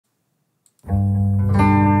Sleeping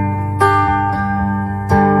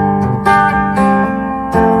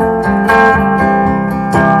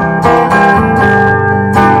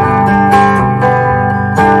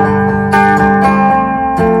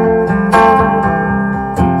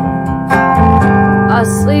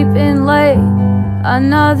late,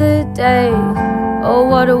 another day. Oh,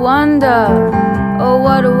 what a wonder, oh,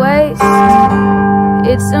 what a waste.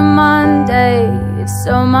 It's a Monday, it's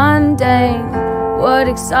so mundane. What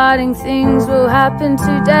exciting things will happen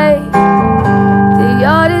today? The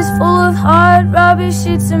yard is full of hard rubbish,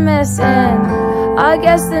 it's a mess, and I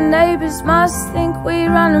guess the neighbors must think we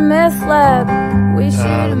run a meth lab. We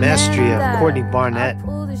should the mastery of Courtney Barnett.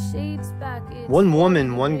 One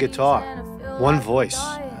woman, one guitar, one voice.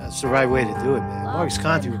 That's the right way to do it, man. Marcus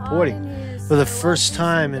Conte reporting for the first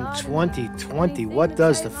time in 2020. What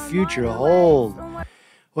does the future hold?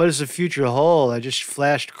 What does the future hold? I just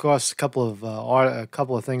flashed across a couple of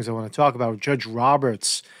things I want to talk about. Judge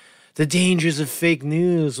Roberts, the dangers of fake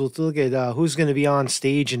news. We'll look at who's going to be on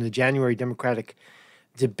stage in the January Democratic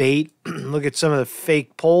debate. Look at some of the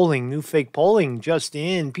fake polling, new fake polling just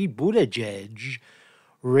in. Pete Buttigieg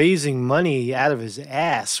raising money out of his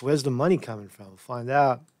ass. Where's the money coming from? We'll find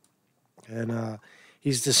out. And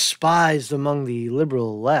he's despised among the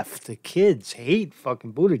liberal left. The kids hate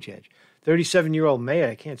fucking Buttigieg. 37-year-old mayor.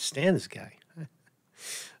 I can't stand this guy.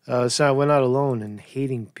 So we're not alone in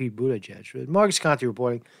hating Pete Buttigieg. Marcus Conte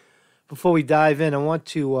reporting. Before we dive in, I want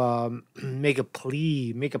to make a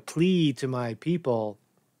plea to my people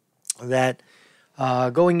that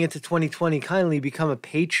going into 2020, kindly become a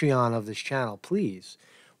Patreon of this channel, please.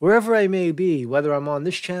 Wherever I may be, whether I'm on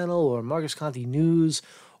this channel or Marcus Conte News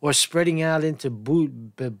or spreading out into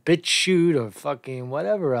BitChute or fucking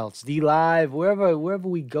whatever else, D-Live, wherever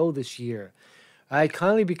we go this year, I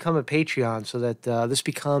kindly become a Patreon so that this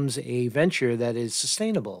becomes a venture that is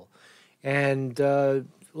sustainable. And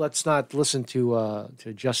let's not listen to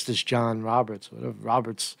Justice John Roberts,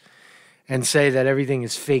 and say that everything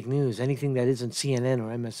is fake news. Anything that isn't CNN or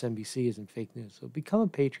MSNBC isn't fake news. So become a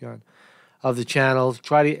Patreon of the channel.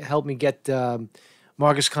 Try to help me get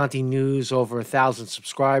Marcus Conte News over 1,000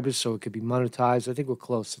 subscribers so it could be monetized. I think we're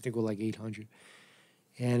close. I think we're like 800.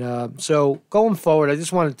 And so going forward, I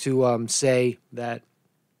just wanted to say that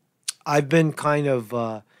I've been kind of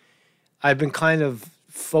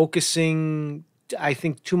focusing, I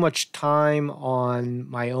think, too much time on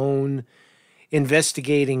my own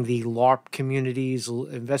investigating the LARP communities,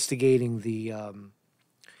 investigating the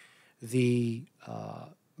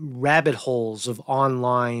rabbit holes of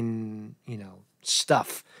online,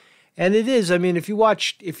 stuff. And it is, I mean, if you're a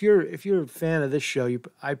fan of this show,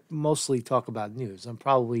 I mostly talk about news. I'm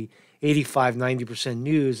probably 85-90%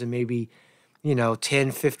 news and maybe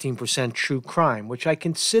 10-15% true crime, which I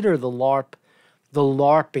consider the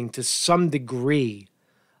LARPing to some degree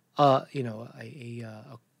a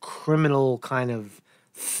criminal kind of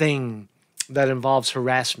thing that involves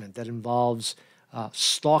harassment, that involves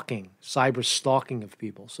stalking, cyber stalking of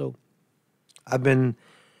people. So I've been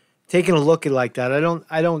taking a look at like that.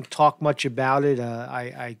 I don't talk much about it.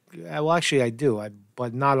 Well, actually I do,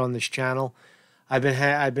 but not on this channel. I've been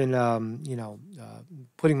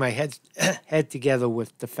putting my head together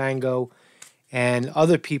with DeFango and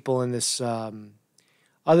other people in this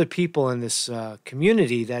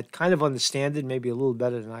community that kind of understand it maybe a little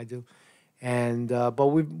better than I do, and but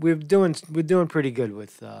we're doing pretty good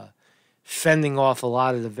with fending off a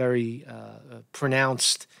lot of the very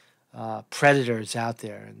pronounced predators out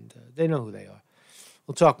there, and they know who they are.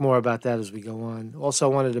 We'll talk more about that as we go on. Also,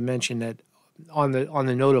 I wanted to mention that on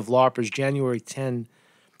the note of LARPers,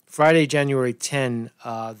 Friday, January 10,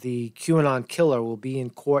 the QAnon killer will be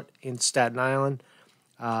in court in Staten Island.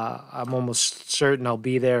 I'm almost certain I'll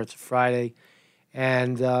be there. It's a Friday.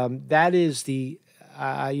 And that is the,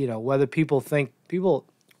 whether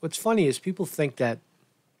what's funny is people think that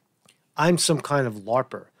I'm some kind of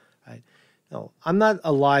LARPer. Right? No, I'm not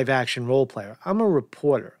a live action role player. I'm a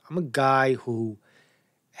reporter. I'm a guy who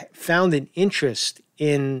found an interest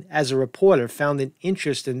in, as a reporter, this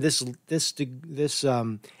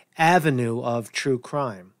avenue of true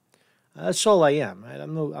crime. That's all I am. Right?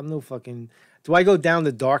 I'm no fucking. Do I go down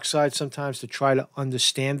the dark side sometimes to try to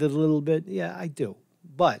understand it a little bit? Yeah, I do.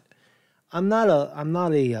 But I'm not a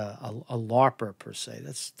LARPer per se.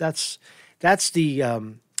 That's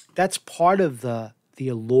part of the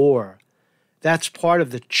allure. That's part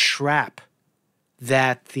of the trap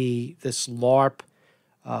that this LARP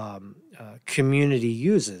community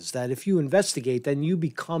uses. That if you investigate, then you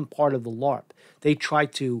become part of the LARP. They try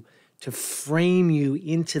to frame you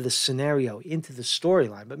into the scenario, into the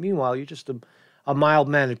storyline. But meanwhile, you're just a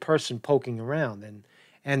mild-mannered person poking around.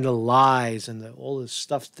 and the lies and all this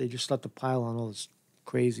stuff. They just start to pile on all this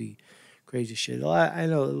crazy shit. I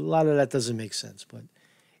know a lot of that doesn't make sense, but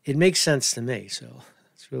it makes sense to me. So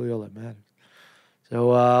that's really all that matters. So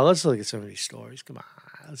let's look at some of these stories. Come on,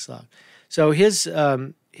 let's look. So his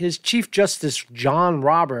Chief Justice John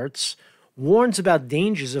Roberts warns about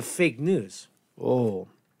dangers of fake news. Oh,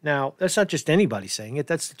 now that's not just anybody saying it.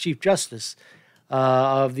 That's the Chief Justice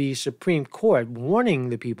of the Supreme Court warning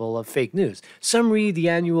the people of fake news. Some read the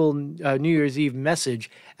annual New Year's Eve message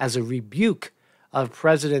as a rebuke of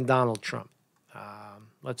President Donald Trump.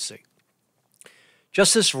 Let's see.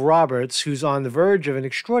 Justice Roberts, who's on the verge of an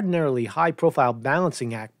extraordinarily high-profile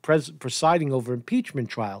balancing act presiding over impeachment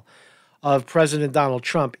trial of President Donald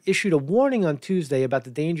Trump, issued a warning on Tuesday about the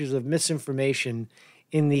dangers of misinformation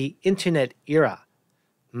in the internet era.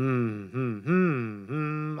 I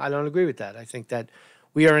don't agree with that. I think that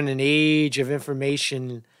we are in an age of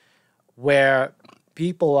information where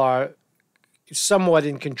people are somewhat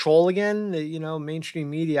in control again. You know, mainstream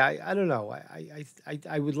media. I don't know.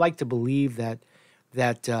 I would like to believe that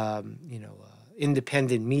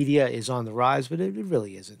independent media is on the rise, but it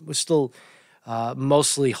really isn't. We're still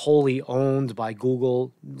mostly wholly owned by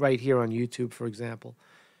Google right here on YouTube, for example.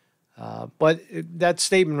 But that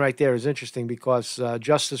statement right there is interesting because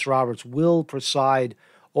Justice Roberts will preside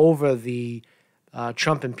over the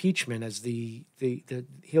Trump impeachment as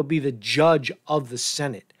he'll be the judge of the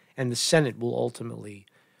Senate, and the Senate will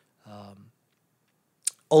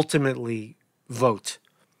ultimately vote.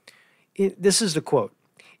 This is the quote: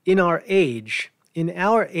 In our age,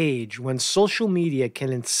 when social media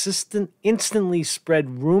can instantly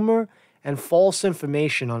spread rumor and false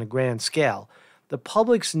information on a grand scale, the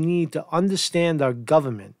public's need to understand our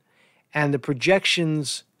government and the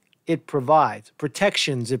protections it provides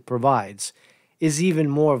is even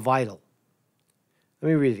more vital. Let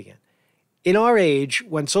me read it again. In our age,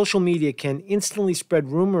 when social media can instantly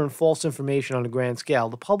spread rumor and false information on a grand scale,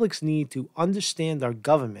 the public's need to understand our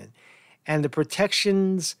government and the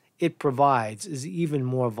protections it provides is even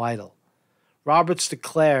more vital. Roberts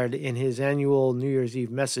declared in his annual New Year's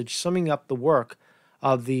Eve message, summing up the work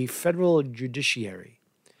of the federal judiciary.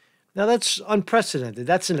 Now that's unprecedented.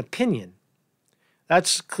 That's an opinion.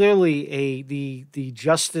 That's clearly the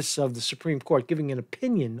justice of the Supreme Court giving an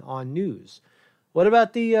opinion on news. What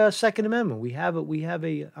about the Second Amendment?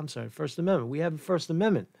 First Amendment. We have a First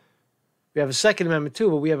Amendment. We have a Second Amendment too,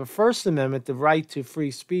 but we have a First Amendment, the right to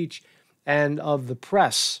free speech and of the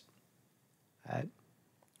press.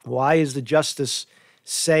 Why is the justice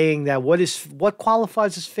saying that? What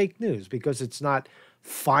qualifies as fake news? Because it's not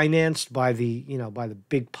financed by the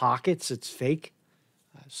big pockets. It's fake.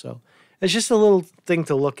 So it's just a little thing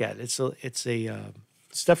to look at. It's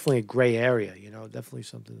definitely a gray area. Definitely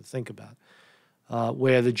something to think about.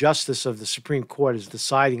 Where the justice of the Supreme Court is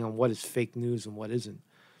deciding on what is fake news and what isn't.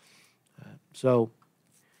 So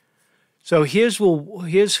here's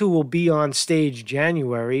who will be on stage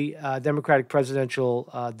January Democratic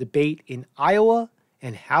presidential debate in Iowa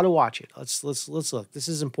and how to watch it. Let's look. This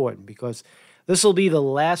is important because this will be the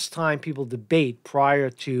last time people debate prior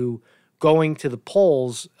to going to the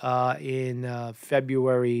polls in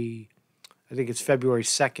February. I think it's February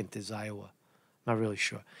 2nd is Iowa. Not really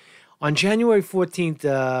sure. On January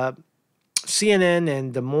 14th, CNN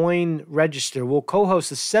and Des Moines Register will co-host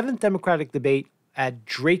the 7th Democratic debate at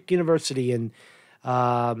Drake University in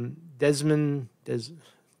Des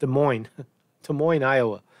Moines,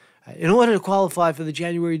 Iowa. In order to qualify for the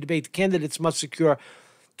January debate, the candidates must secure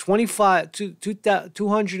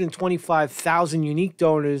 225,000 unique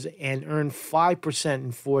donors and earn 5%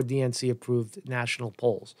 in 4 DNC-approved national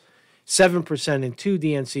polls, 7% in 2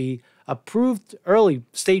 DNC-approved early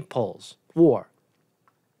state polls. So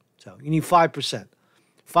you need 5%.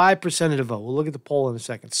 5% of the vote. We'll look at the poll in a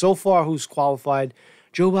second. So far, who's qualified?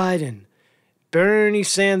 Joe Biden, Bernie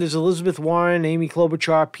Sanders, Elizabeth Warren, Amy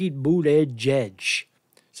Klobuchar, Pete Buttigieg.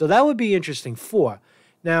 So that would be interesting. 4.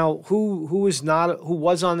 Now, who was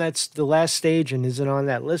on the last stage and isn't on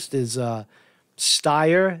that list is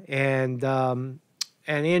Steyer and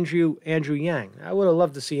Andrew Yang. I would have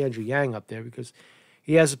loved to see Andrew Yang up there because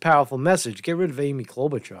he has a powerful message. Get rid of Amy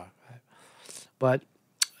Klobuchar. But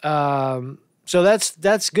so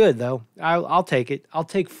that's good though. I'll take it. I'll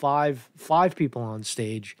take five people on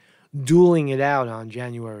stage, dueling it out on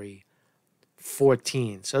January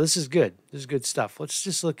 14th. So this is good. This is good stuff. Let's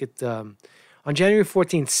just look at on January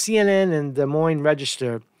 14th. CNN and Des Moines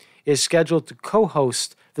Register is scheduled to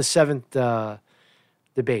co-host the 7th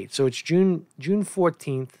debate. So it's June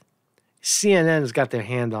 14th. CNN has got their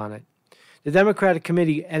hand on it. The Democratic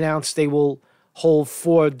committee announced they will hold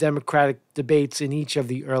 4 Democratic debates in each of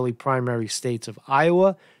the early primary states of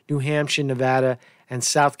Iowa, New Hampshire, Nevada, and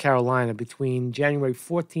South Carolina between January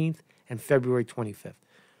 14th and February 25th.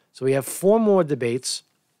 So we have 4 more debates,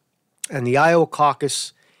 and the Iowa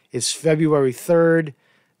caucus is February 3rd,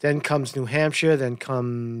 then comes New Hampshire, then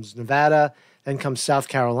comes Nevada, then comes South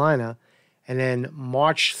Carolina, and then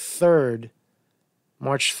March 3rd,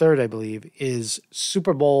 I believe, is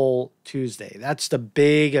Super Bowl Tuesday. That's the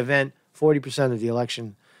big event. 40% of the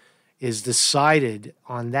election is decided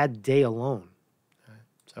on that day alone.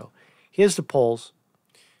 So here's the polls,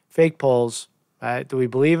 fake polls. Do we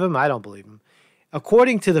believe them? I don't believe them.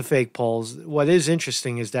 According to the fake polls, what is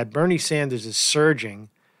interesting is that Bernie Sanders is surging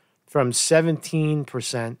from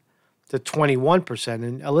 17% to 21%,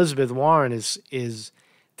 and Elizabeth Warren is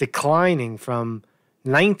declining from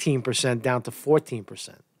 19% down to 14%.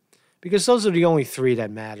 Because those are the only 3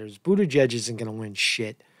 that matters. Buttigieg isn't going to win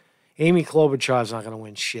shit. Amy Klobuchar's not going to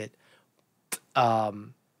win shit.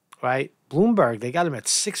 Right? Bloomberg, they got him at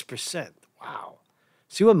 6%. Wow.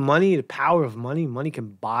 See what money, the power of money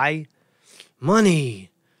can buy? Money.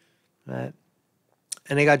 Right?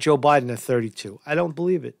 And they got Joe Biden at 32. I don't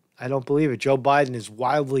believe it. Joe Biden is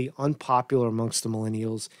wildly unpopular amongst the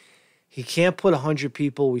millennials. He can't put 100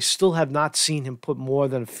 people. We still have not seen him put more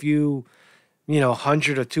than a few,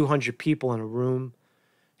 100 or 200 people in a room.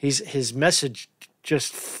 His message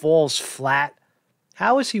just falls flat.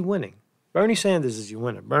 How is he winning? Bernie Sanders is your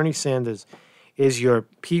winner. Bernie Sanders is your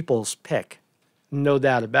people's pick. No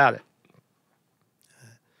doubt about it.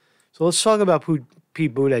 So let's talk about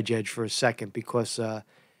Pete Buttigieg for a second, because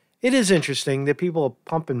it is interesting that people are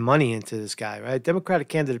pumping money into this guy, right? Democratic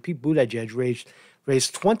candidate Pete Buttigieg raised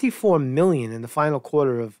 $24 million in the final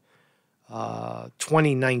quarter of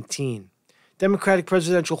 2019. Democratic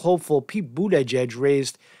presidential hopeful Pete Buttigieg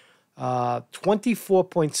raised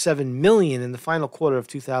 $24.7 million in the final quarter of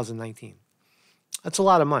 2019. That's a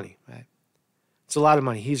lot of money, right? It's a lot of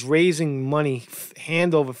money. He's raising money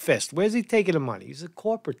hand over fist. Where's he taking the money? He's a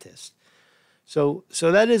corporatist. So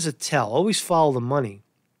that is a tell. Always follow the money.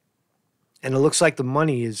 And it looks like the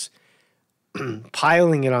money is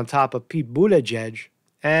piling it on top of Pete Buttigieg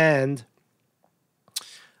and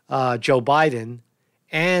Joe Biden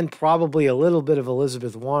and probably a little bit of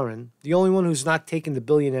Elizabeth Warren. The only one who's not taking the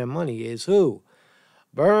billionaire money is who?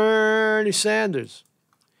 Bernie Sanders.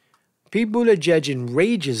 Pete Buttigieg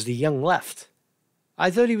enrages the young left.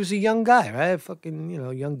 I thought he was a young guy, right? Fucking,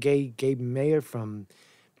 young gay mayor from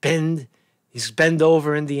Bend. He's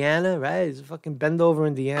Bendover, Indiana, right? He's fucking Bendover,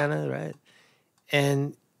 Indiana, right?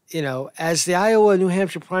 And, as the Iowa, New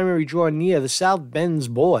Hampshire primary draw near, the South Bend's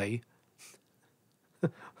boy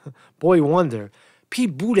wonder,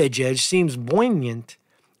 Pete Buttigieg seems buoyant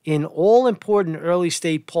in all important early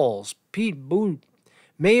state polls.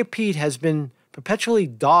 Mayor Pete has been perpetually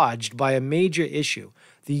dodged by a major issue.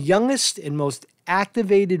 The youngest and most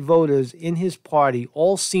activated voters in his party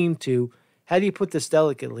all seem to, how do you put this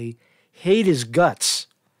delicately, hate his guts.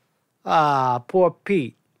 Poor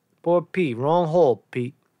Pete. Poor Pete. Wrong hole,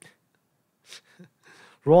 Pete.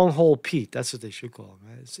 Wrong hole, Pete. That's what they should call him.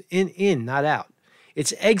 Right? It's in, not out.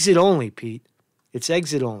 It's exit only, Pete. It's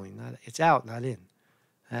exit only. It's out, not in.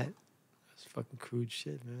 Right? That's fucking crude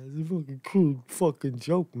shit, man. It's a fucking crude fucking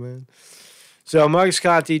joke, man. So Marcus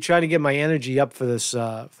Conte, trying to get my energy up for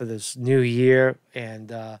this new year,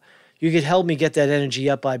 and you could help me get that energy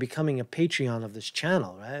up by becoming a Patreon of this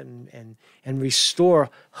channel, right? And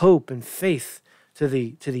restore hope and faith to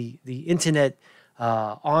the internet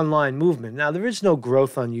online movement. Now, there is no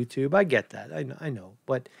growth on YouTube. I get that. I know.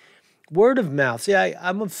 But word of mouth. See,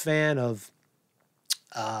 I'm a fan of,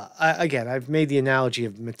 again, I've made the analogy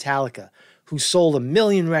of Metallica, who sold 1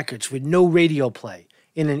 million records with no radio play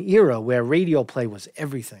in an era where radio play was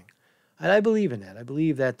everything. And I believe in that. I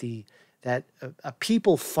believe that a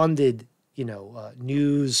people-funded,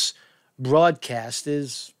 news broadcast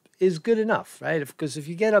is good enough, right? Because if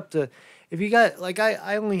you got, like,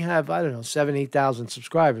 I only have, 7,000, 8,000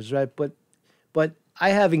 subscribers, right? But I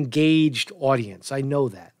have engaged audience. I know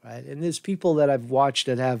that, right? And there's people that I've watched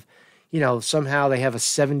that have, somehow they have a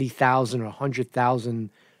 70,000 or 100,000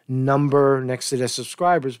 number next to their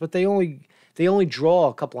subscribers, but they only draw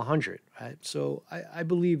a couple of hundred, right? So I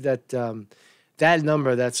believe that that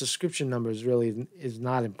number, that subscription number, is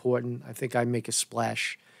not important. I think I make a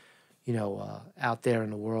splash, out there in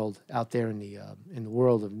the world, in the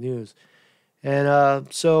world of news.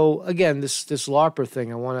 And so again, this Larper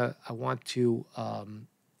thing, I want to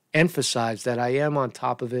emphasize that I am on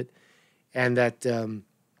top of it, and that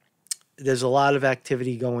there's a lot of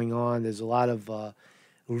activity going on. There's a lot of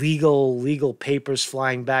legal papers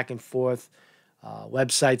flying back and forth.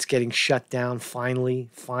 websites getting shut down, finally,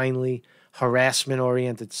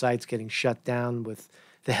 harassment-oriented sites getting shut down with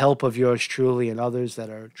the help of yours truly and others that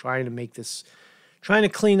are trying to make this, trying to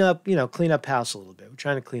clean up house a little bit. We're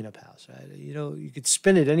trying to clean up house, right? You know, you could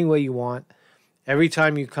spin it any way you want. Every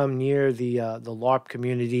time you come near the LARP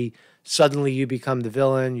community, suddenly you become the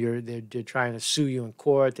villain. They're trying to sue you in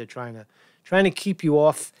court. They're trying to keep you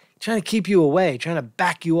off, trying to keep you away, trying to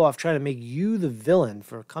back you off, trying to make you the villain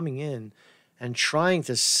for coming in and trying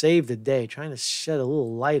to save the day, trying to shed a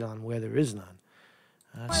little light on where there is none.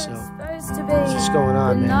 So what's just going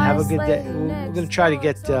on, man? Have a good day. We're gonna try to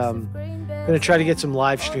get some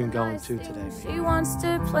live stream going too today. She wants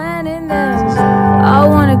to plant in there. I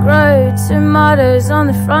wanna grow tomatoes on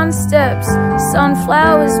the front steps,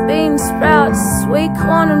 sunflowers, beans, sprouts, sweet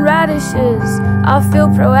corn and radishes. I feel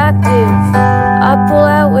proactive. I pull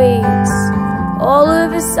out weeds. All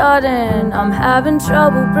of a sudden, I'm having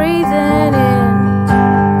trouble breathing in.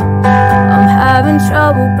 I'm having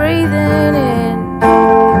trouble breathing in.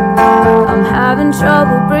 I'm having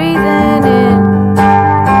trouble breathing in.